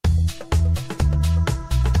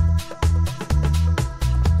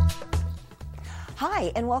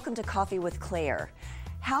Hi, and welcome to Coffee with Claire.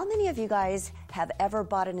 How many of you guys have ever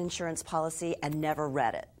bought an insurance policy and never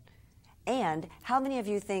read it? And how many of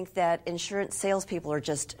you think that insurance salespeople are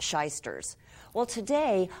just shysters? Well,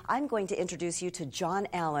 today I'm going to introduce you to John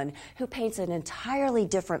Allen, who paints an entirely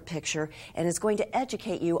different picture and is going to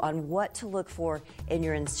educate you on what to look for in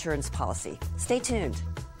your insurance policy. Stay tuned.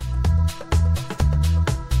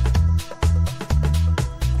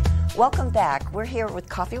 Welcome back. We're here with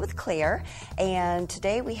Coffee with Claire, and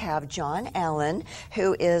today we have John Allen,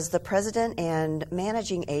 who is the president and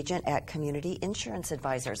managing agent at Community Insurance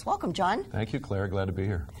Advisors. Welcome, John. Thank you, Claire. Glad to be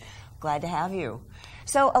here. Glad to have you.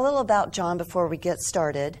 So a little about John before we get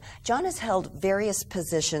started. John has held various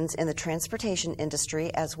positions in the transportation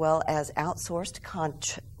industry as well as outsourced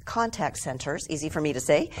contact centers. Easy for me to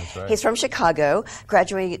say. That's right. He's from Chicago,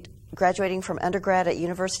 graduating from undergrad at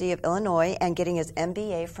University of Illinois and getting his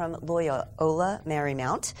MBA from Loyola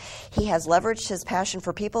Marymount. He has leveraged his passion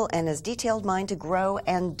for people and his detailed mind to grow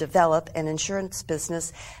and develop an insurance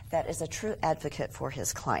business that is a true advocate for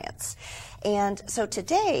his clients. And so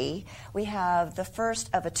today we have the first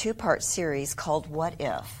of a two-part series called What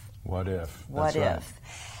If? What If? What That's If?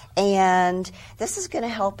 Right. And this is going to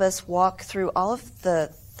help us walk through all of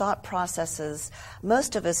the thought processes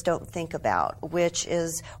most of us don't think about, which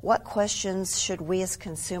is what questions should we as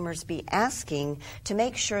consumers be asking to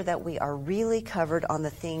make sure that we are really covered on the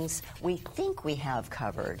things we think we have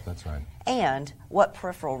covered. That's right. And what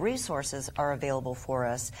peripheral resources are available for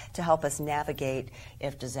us to help us navigate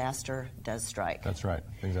if disaster does strike. That's right.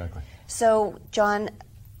 Exactly. So, John,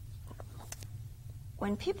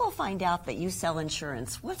 when people find out that you sell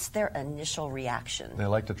insurance, what's their initial reaction? They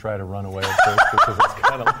like to try to run away at first because it's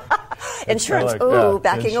kind of... Insurance,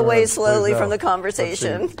 backing away slowly from the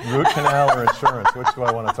conversation. Root canal or insurance, which do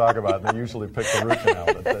I want to talk about? And they usually pick the root canal.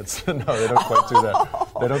 But no, they don't quite do that.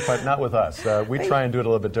 They don't quite, not with us. We try and do it a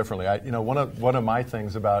little bit differently. One of my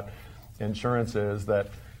things about insurance is that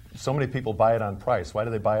so many people buy it on price. Why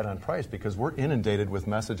do they buy it on price? Because we're inundated with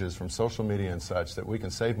messages from social media and such that we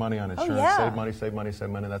can save money on insurance, save money, save money, save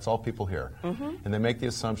money. That's all people hear. Mm-hmm. And they make the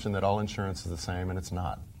assumption that all insurance is the same, and it's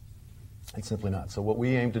not. It's simply not. So what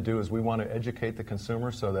we aim to do is we want to educate the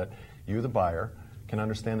consumer so that you, the buyer, can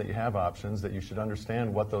understand that you have options, that you should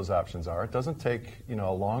understand what those options are. It doesn't take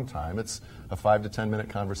a long time. It's a 5 to 10 minute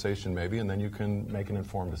conversation maybe, and then you can make an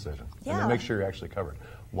informed decision. Yeah. And then make sure you're actually covered.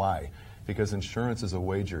 Why? Because insurance is a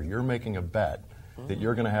wager. You're making a bet that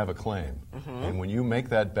you're going to have a claim. Mm-hmm. And when you make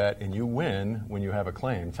that bet and you win when you have a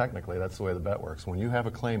claim, technically that's the way the bet works. When you have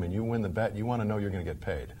a claim and you win the bet, you want to know you're going to get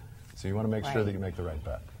paid. So you want to make sure that you make the right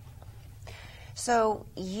bet. So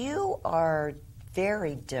you are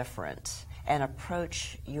very different and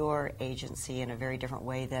approach your agency in a very different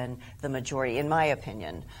way than the majority, in my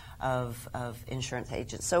opinion, of insurance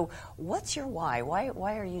agents. So what's your why?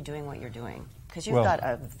 Why are you doing what you're doing? Because you've got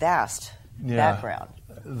a vast background.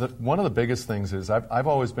 One of the biggest things is I've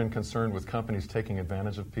always been concerned with companies taking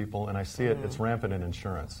advantage of people, and I see it, it's rampant in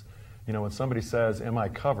insurance. When somebody says, am I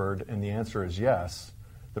covered, and the answer is yes,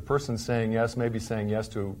 the person saying yes may be saying yes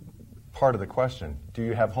to part of the question. Do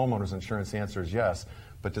you have homeowners insurance? The answer is yes.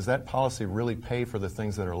 But does that policy really pay for the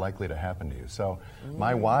things that are likely to happen to you? So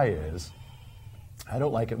my why is, I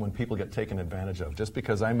don't like it when people get taken advantage of. Just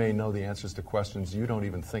because I may know the answers to questions you don't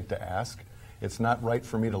even think to ask, it's not right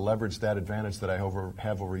for me to leverage that advantage that I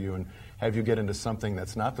have over you and have you get into something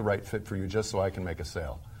that's not the right fit for you just so I can make a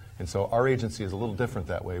sale. And so our agency is a little different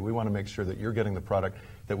that way. We want to make sure that you're getting the product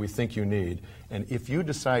that we think you need. And if you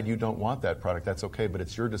decide you don't want that product, that's okay, but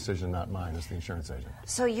it's your decision, not mine, as the insurance agent.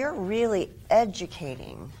 So you're really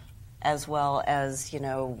educating as well as,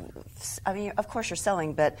 of course you're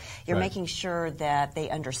selling, but you're making sure that they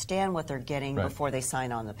understand what they're getting before they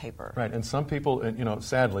sign on the paper. Right, and some people,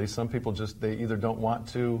 sadly, some people they either don't want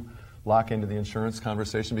to lock into the insurance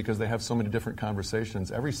conversation because they have so many different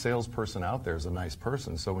conversations. Every salesperson out there is a nice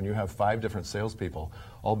person, so when you have 5 different salespeople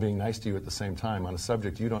all being nice to you at the same time on a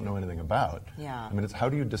subject you don't know anything about, it's how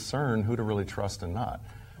do you discern who to really trust and not?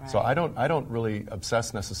 Right. So I don't really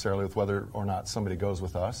obsess necessarily with whether or not somebody goes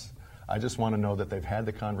with us. I just want to know that they've had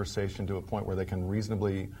the conversation to a point where they can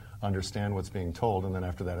reasonably understand what's being told, and then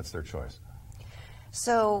after that it's their choice.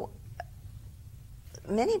 So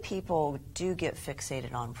many people do get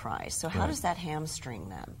fixated on price. So how does that hamstring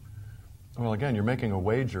them? Well, again, you're making a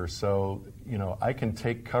wager, so I can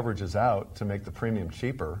take coverages out to make the premium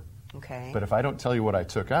cheaper. Okay. But if I don't tell you what I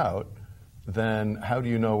took out, then how do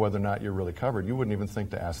you know whether or not you're really covered? You wouldn't even think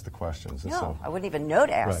to ask the questions. And no, I wouldn't even know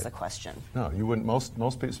to ask the question. No, you wouldn't. Most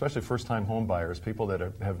people, especially first-time home buyers, people that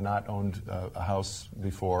have not owned a house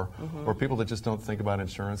before, or people that just don't think about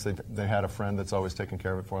insurance. They had a friend that's always taking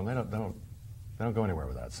care of it for them. They They don't go anywhere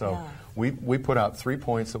with that. So Yeah. we put out 3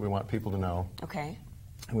 points that we want people to know. Okay.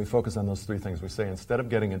 And we focus on those 3 things. We say instead of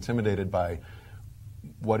getting intimidated by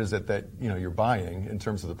what is it that you're buying in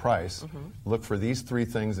terms of the price, look for these 3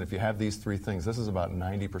 things. And if you have these 3 things, this is about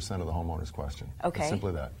 90% of the homeowner's question. Okay. It's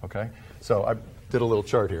simply that. Okay. So I did a little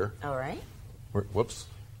chart here. All right. Whoops.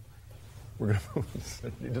 We're going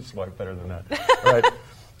to you just swipe better than that. All right.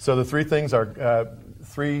 So the 3 things are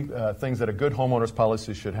 3 things that a good homeowner's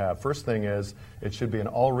policy should have. First thing is it should be an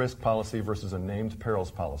all-risk policy versus a named perils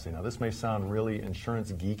policy. Now, this may sound really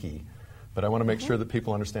insurance geeky, but I want to make sure that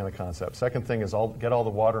people understand the concept. Second thing is get all the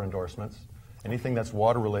water endorsements. Anything that's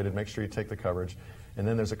water-related, make sure you take the coverage. And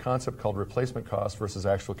then there's a concept called replacement cost versus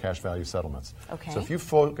actual cash value settlements. Okay. So if you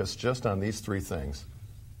focus just on these 3 things,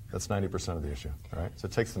 that's 90% of the issue, all right? So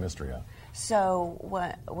it takes the mystery out. So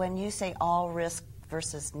when you say all risk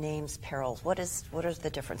versus names perils, what is the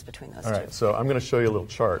difference between those All two? right, so I'm going to show you a little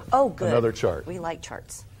chart. Oh, good. Another chart. We like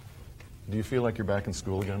charts. Do you feel like you're back in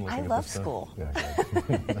school again? I Looking love at this stuff? school. Yeah,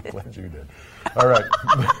 good. I'm glad you did. All right.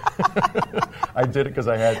 I did it because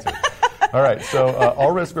I had to. All right, so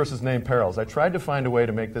all risk versus named perils. I tried to find a way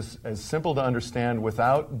to make this as simple to understand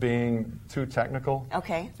without being too technical.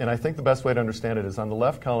 Okay. And I think the best way to understand it is on the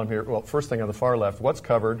left column here. Well, first thing on the far left, what's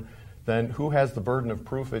covered? Then who has the burden of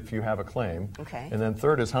proof if you have a claim? Okay. And then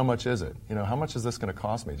third is how much is it? How much is this going to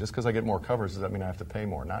cost me? Just because I get more coverage, does that mean I have to pay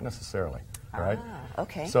more? Not necessarily. All right.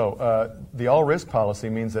 Okay. So the all-risk policy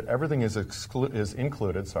means that everything is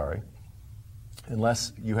included,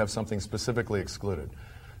 unless you have something specifically excluded.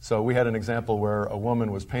 So we had an example where a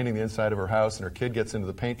woman was painting the inside of her house, and her kid gets into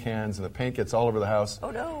the paint cans, and the paint gets all over the house. Oh,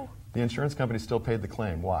 no. The insurance company still paid the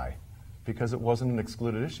claim. Why? Because it wasn't an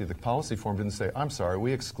excluded issue. The policy form didn't say, I'm sorry,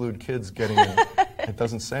 we exclude kids getting in. It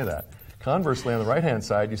doesn't say that. Conversely, on the right-hand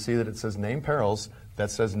side, you see that it says named perils. That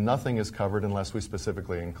says nothing is covered unless we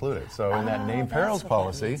specifically include it. So in that named perils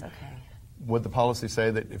policy, would the policy say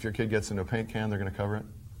that if your kid gets into a paint can, they're going to cover it?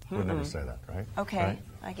 It would never say that, right? Okay, right?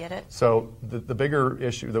 I get it. So the bigger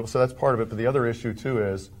issue, so that's part of it, but the other issue too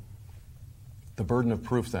is the burden of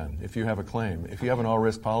proof then. If you have a claim, if you have an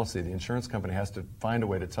all-risk policy, the insurance company has to find a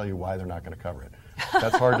way to tell you why they're not going to cover it.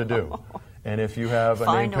 That's hard to do. And if you have a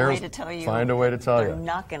named perils, find a way to tell you. They're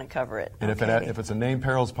not going to cover it. And if it's a named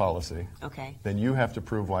perils policy, then you have to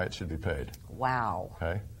prove why it should be paid. Wow.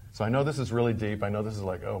 Okay? So I know this is really deep. I know this is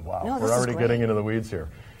like, oh, wow. No, we're already getting into the weeds here.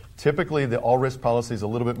 Typically, the all-risk policy is a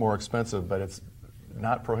little bit more expensive, but it's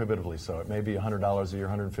not prohibitively so. It may be $100 a year,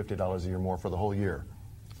 $150 a year more for the whole year,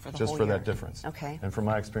 just for that difference. Okay. And from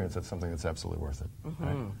my experience, that's something that's absolutely worth it.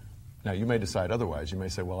 Right? Now, you may decide otherwise. You may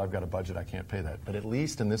say, well, I've got a budget, I can't pay that. But at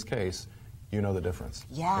least in this case, you know the difference.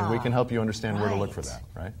 Yeah. And we can help you understand where to look for that,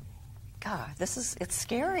 right? God, it's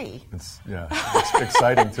scary. It's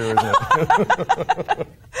exciting too, isn't it?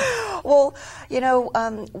 Well,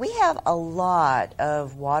 we have a lot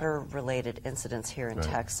of water-related incidents here in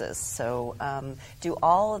Texas. So do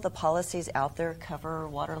all of the policies out there cover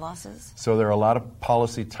water losses? So there are a lot of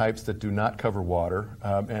policy types that do not cover water.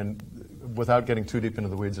 And without getting too deep into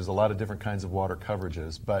the weeds, there's a lot of different kinds of water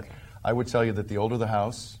coverages. But I would tell you that the older the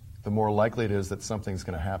house, the more likely it is that something's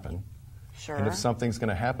going to happen. Sure. And if something's going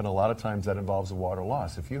to happen, a lot of times that involves a water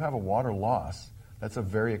loss. If you have a water loss, that's a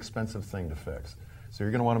very expensive thing to fix. So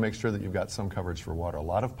you're going to want to make sure that you've got some coverage for water. A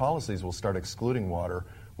lot of policies will start excluding water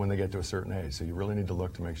when they get to a certain age. So you really need to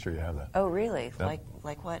look to make sure you have that. Oh, really? Yep.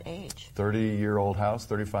 Like what age? 30-year-old house,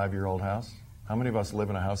 35-year-old house. How many of us live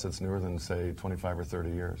in a house that's newer than, say, 25 or 30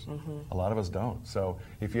 years? A lot of us don't. So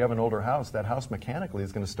if you have an older house, that house mechanically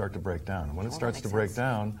is going to start to break down. And when it starts to break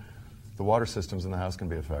down, the water systems in the house can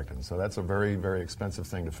be affected. And so that's a very, very expensive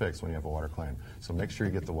thing to fix when you have a water claim. So make sure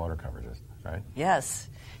you get the water coverages, right? Yes.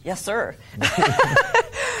 Yes, sir.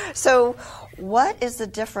 So what is the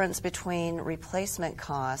difference between replacement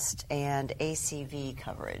cost and ACV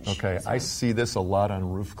coverage? Okay, I see this a lot on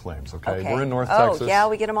roof claims, okay? Okay. We're in North Texas. Oh, yeah,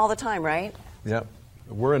 we get them all the time, right? Yep.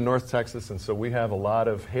 We're in North Texas, and so we have a lot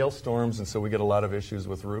of hailstorms, and so we get a lot of issues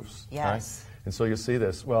with roofs. Yes. Right? And so you see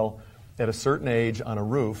this. Well, at a certain age on a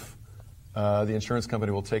roof, the insurance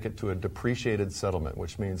company will take it to a depreciated settlement,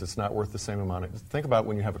 which means it's not worth the same amount. Think about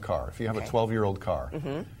when you have a car. If you have a 12-year-old car,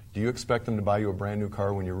 do you expect them to buy you a brand new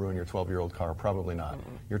car when you ruin your 12-year-old car? Probably not.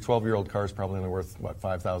 Your 12-year-old car is probably only worth,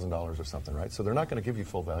 $5,000 or something, right? So they're not going to give you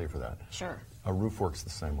full value for that. Sure. A roof works the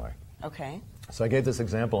same way. Okay. So I gave this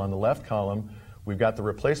example. On the left column, we've got the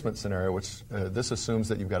replacement scenario, which this assumes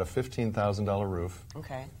that you've got a $15,000 roof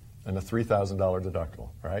and a $3,000 deductible,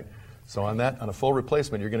 right? So on a full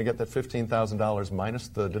replacement, you're going to get that $15,000 minus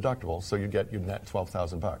the deductible, so you net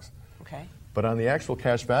 $12,000 bucks. Okay. But on the actual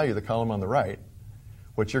cash value, the column on the right,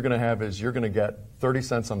 what you're going to have is you're going to get 30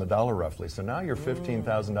 cents on the dollar roughly. So now your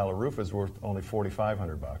 $15,000 roof is worth only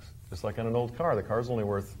 $4,500. Just like on an old car, the car's only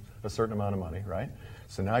worth a certain amount of money, right?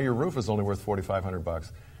 So now your roof is only worth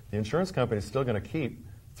 $4,500. The insurance company is still going to keep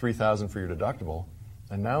 $3,000 for your deductible,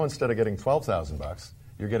 and now instead of getting $12,000,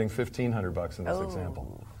 you're getting $1,500 in this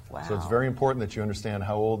example. Wow. So it's very important that you understand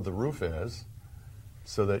how old the roof is,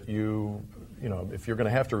 so that you know, if you're going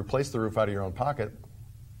to have to replace the roof out of your own pocket,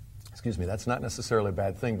 excuse me, that's not necessarily a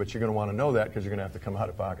bad thing, but you're going to want to know that because you're going to have to come out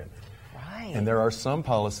of pocket. Right. And there are some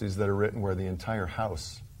policies that are written where the entire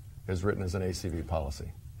house is written as an ACV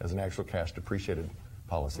policy, as an actual cash depreciated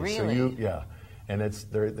policy. Really? So yeah. And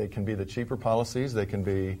they can be the cheaper policies. They can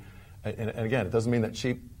be, and again, it doesn't mean that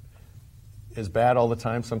cheap is bad all the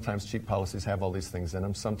time. Sometimes cheap policies have all these things in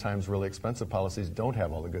them. Sometimes really expensive policies don't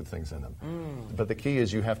have all the good things in them. But the key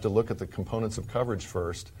is you have to look at the components of coverage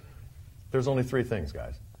first. There's only 3 things,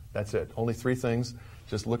 guys. That's it. Only 3 things.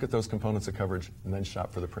 Just look at those components of coverage and then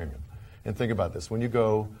shop for the premium. And think about this. When you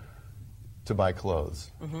go to buy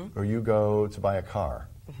clothes or you go to buy a car,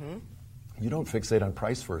 you don't fixate on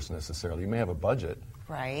price first necessarily. You may have a budget,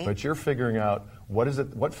 right? But you're figuring out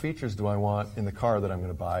what features do I want in the car that I'm going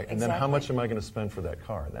to buy, and then how much am I going to spend for that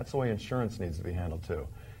car? And that's the way insurance needs to be handled too.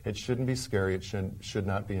 It shouldn't be scary. It should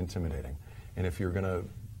not be intimidating. And if you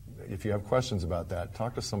have questions about that,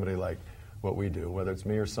 talk to somebody like what we do, whether it's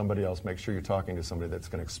me or somebody else. Make sure you're talking to somebody that's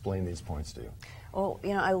going to explain these points to you. Well,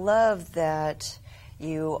 I love that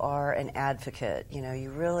you are an advocate. You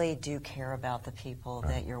really do care about the people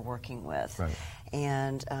that you're working with. Right.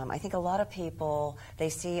 And I think a lot of people, they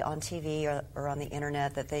see on TV or on the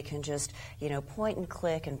internet that they can just, point and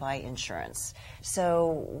click and buy insurance.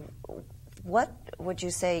 So what would you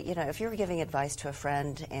say, if you were giving advice to a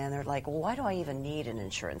friend and they're like, well, why do I even need an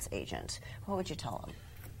insurance agent? What would you tell them?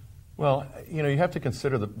 Well, you have to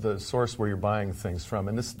consider the source where you're buying things from,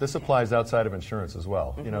 and this applies outside of insurance as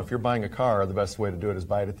well. If you're buying a car, the best way to do it is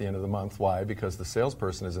buy it at the end of the month. Why? Because the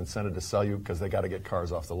salesperson is incented to sell you because they got to get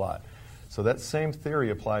cars off the lot. So that same theory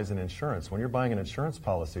applies in insurance. When you're buying an insurance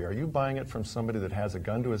policy, are you buying it from somebody that has a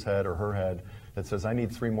gun to his head or her head that says, I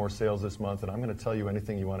need 3 more sales this month and I'm going to tell you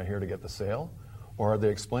anything you want to hear to get the sale? Or are they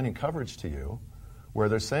explaining coverage to you where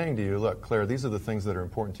they're saying to you, look, Claire, these are the things that are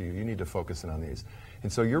important to you. You need to focus in on these.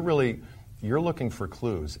 And so you're looking for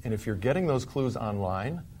clues. And if you're getting those clues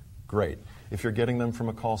online, great. If you're getting them from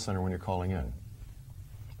a call center when you're calling in,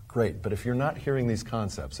 great. But if you're not hearing these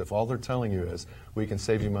concepts, if all they're telling you is, we can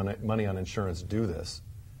save you money on insurance, do this,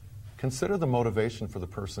 consider the motivation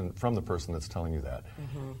from the person that's telling you that.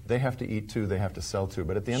 They have to eat too, they have to sell too.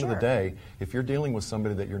 But at the end of the day, if you're dealing with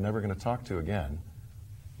somebody that you're never going to talk to again,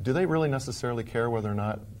 do they really necessarily care whether or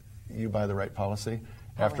not you buy the right policy?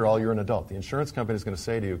 After all, you're an adult. The insurance company is going to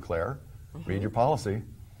say to you, Claire, read your policy.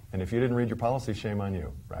 And if you didn't read your policy, shame on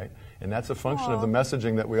you, right? And that's a function of the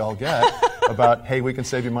messaging that we all get about, hey, we can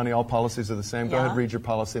save you money, all policies are the same, go ahead, read your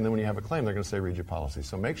policy, and then when you have a claim, they're going to say, read your policy.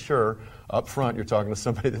 So make sure up front you're talking to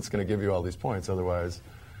somebody that's going to give you all these points, otherwise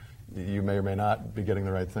you may or may not be getting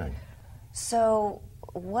the right thing. So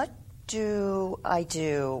what do I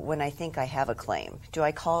do when I think I have a claim? Do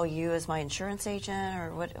I call you as my insurance agent,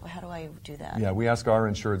 or how do I do that? Yeah, we ask our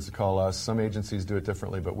insureds to call us. Some agencies do it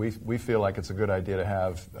differently, but we feel like it's a good idea to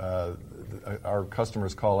have our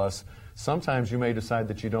customers call us. Sometimes you may decide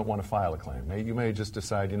that you don't want to file a claim. You may just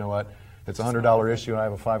decide, you know what, it's a $100 issue, I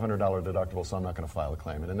have a $500 deductible, so I'm not going to file a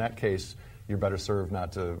claim. And in that case, you're better served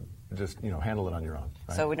not to just handle it on your own.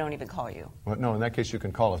 Right? So we don't even call you? Well, no, in that case you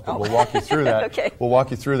can call us, but we'll walk you through that. Okay. We'll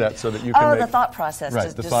walk you through that so that you can the thought process. Right,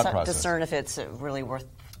 the thought process. Discern if it's really worth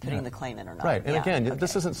putting the claim in or not. Right, and again,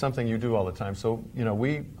 this isn't something you do all the time, so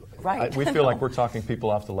we feel like we're talking people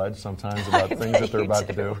off the ledge sometimes about things that they're about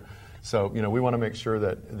to do. So we want to make sure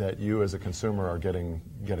that you as a consumer are getting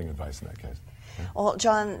advice in that case. Well,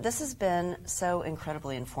 John, this has been so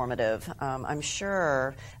incredibly informative. I'm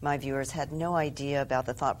sure my viewers had no idea about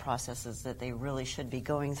the thought processes that they really should be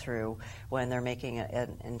going through when they're making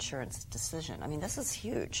an insurance decision. I mean, this is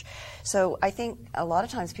huge. So I think a lot of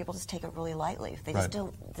times people just take it really lightly. They just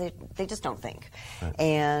don't. They just don't think,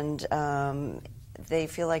 and they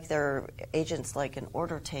feel like their agent's like an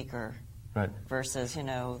order taker. Right. Versus, And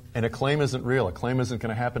a claim isn't real. A claim isn't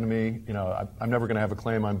going to happen to me. I'm never going to have a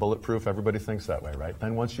claim. I'm bulletproof. Everybody thinks that way, right?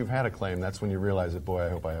 Then once you've had a claim, that's when you realize that, boy, I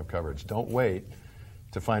hope I have coverage. Don't wait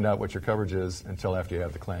to find out what your coverage is until after you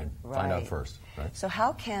have the claim. Right. Find out first, right? So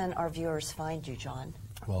how can our viewers find you, John?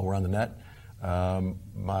 Well, we're on the net. All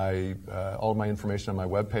of my information on my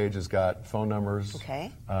webpage has got phone numbers.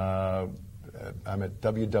 Okay. I'm at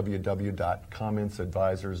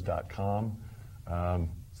www.commentsadvisors.com.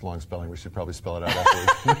 Long spelling. We should probably spell it out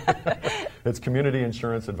afterwards. It's Community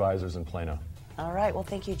Insurance Advisors in Plano. All right. Well,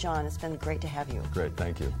 thank you, John. It's been great to have you. Great.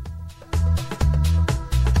 Thank you.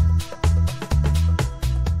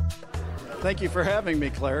 Thank you for having me,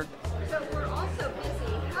 Claire. So we're all so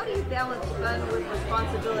busy. How do you balance fun with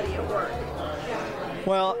responsibility at work?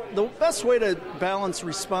 Well, the best way to balance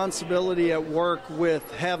responsibility at work with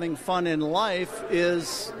having fun in life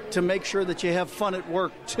is to make sure that you have fun at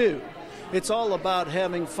work, too. It's all about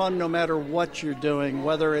having fun no matter what you're doing,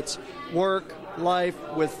 whether it's work, life,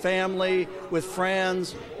 with family, with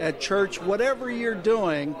friends, at church, whatever you're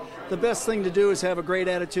doing. The best thing to do is have a great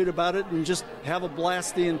attitude about it and just have a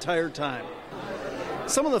blast the entire time.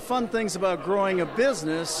 Some of the fun things about growing a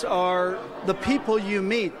business are the people you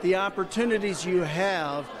meet, the opportunities you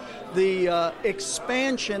have, the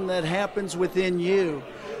expansion that happens within you.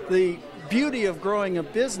 The beauty of growing a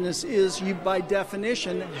business is you, by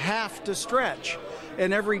definition, have to stretch.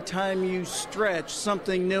 And every time you stretch,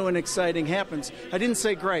 something new and exciting happens. I didn't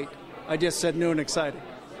say great. I just said new and exciting.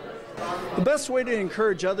 The best way to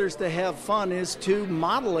encourage others to have fun is to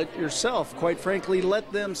model it yourself. Quite frankly, let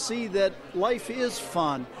them see that life is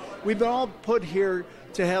fun. We've been all put here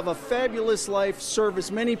to have a fabulous life, serve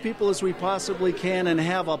as many people as we possibly can, and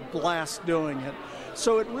have a blast doing it.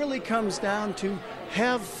 So it really comes down to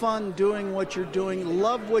have fun doing what you're doing,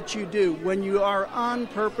 love what you do. When you are on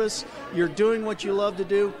purpose, you're doing what you love to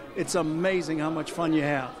do, it's amazing how much fun you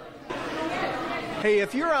have. Hey,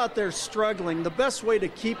 if you're out there struggling, the best way to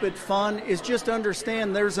keep it fun is just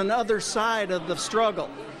understand there's another side of the struggle.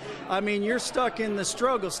 I mean, you're stuck in the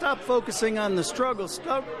struggle. Stop focusing on the struggle.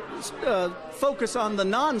 Focus on the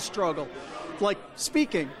non-struggle. Like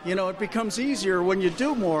speaking, it becomes easier when you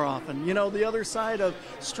do more often. The other side of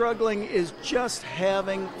struggling is just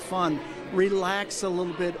having fun. Relax a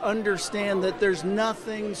little bit. Understand that there's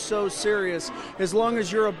nothing so serious. As long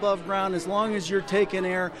as you're above ground, as long as you're taking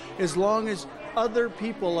air, as long as other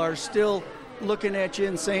people are still looking at you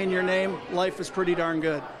and saying your name, life is pretty darn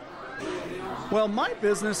good. Well, my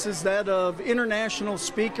business is that of international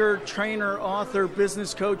speaker, trainer, author,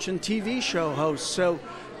 business coach, and TV show host. So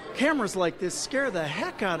cameras like this scare the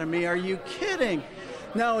heck out of me. Are you kidding?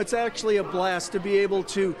 No, it's actually a blast to be able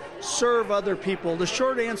to serve other people. The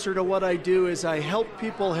short answer to what I do is I help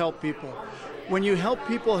people help people. When you help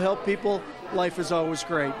people, life is always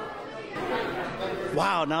great.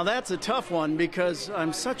 Wow, now that's a tough one because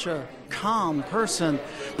I'm such a calm person.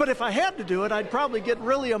 But if I had to do it, I'd probably get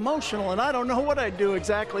really emotional, and I don't know what I'd do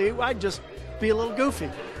exactly. I'd just be a little goofy.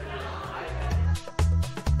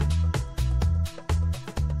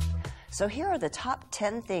 So here are the top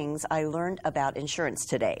 10 things I learned about insurance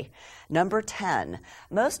today. Number 10,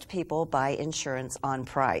 most people buy insurance on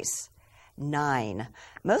price. 9,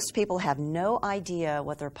 most people have no idea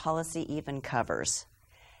what their policy even covers.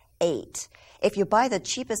 8, if you buy the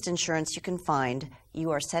cheapest insurance you can find,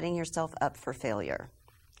 you are setting yourself up for failure.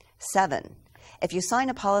 7, if you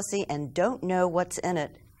sign a policy and don't know what's in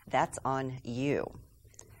it, that's on you.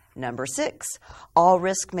 Number 6, all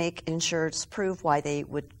risk make insureds prove why they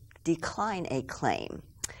would decline a claim.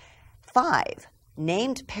 5,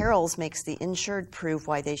 named perils makes the insured prove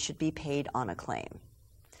why they should be paid on a claim.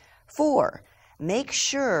 4, make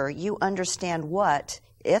sure you understand what,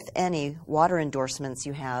 if any, water endorsements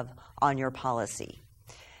you have on your policy.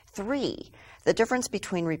 3, the difference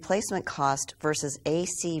between replacement cost versus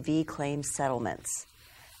ACV claim settlements.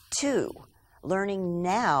 2, learning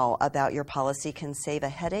now about your policy can save a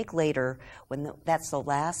headache later when that's the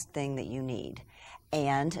last thing that you need.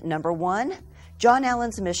 And number 1, John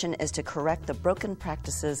Allen's mission is to correct the broken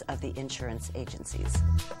practices of the insurance agencies.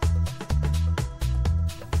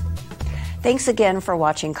 Thanks again for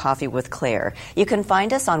watching Coffee with Claire. You can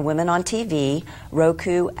find us on Women on TV,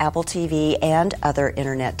 Roku, Apple TV, and other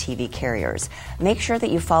internet TV carriers. Make sure that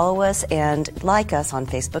you follow us and like us on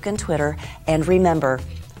Facebook and Twitter. And remember,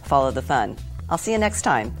 follow the fun. I'll see you next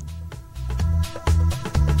time.